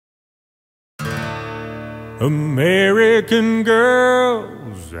American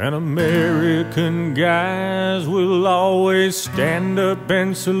girls and American guys will always stand up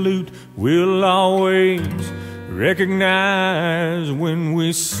and salute. We'll always recognize when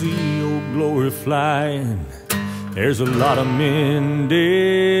we see Old Glory flying. There's a lot of men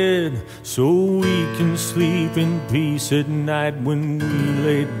dead, so we can sleep in peace at night when we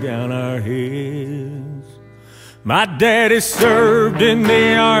lay down our heads. My daddy served in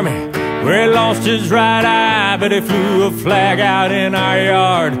the army, where he lost his right eye, but he flew a flag out in our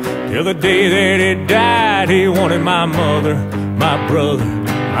yard. Till the day that he died, he wanted my mother, my brother,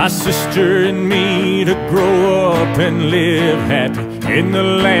 my sister and me to grow up and live happy in the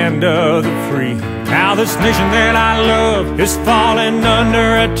land of the free. Now this nation that I love is falling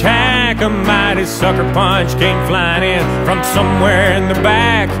under attack. A mighty sucker punch came flying in from somewhere in the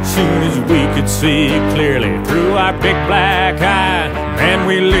back. Soon as we could see clearly through our big black eye, man,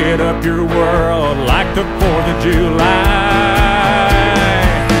 we lit up your world like the 4th of July.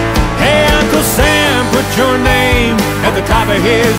 Hey, Uncle Sam, put your name at the top of his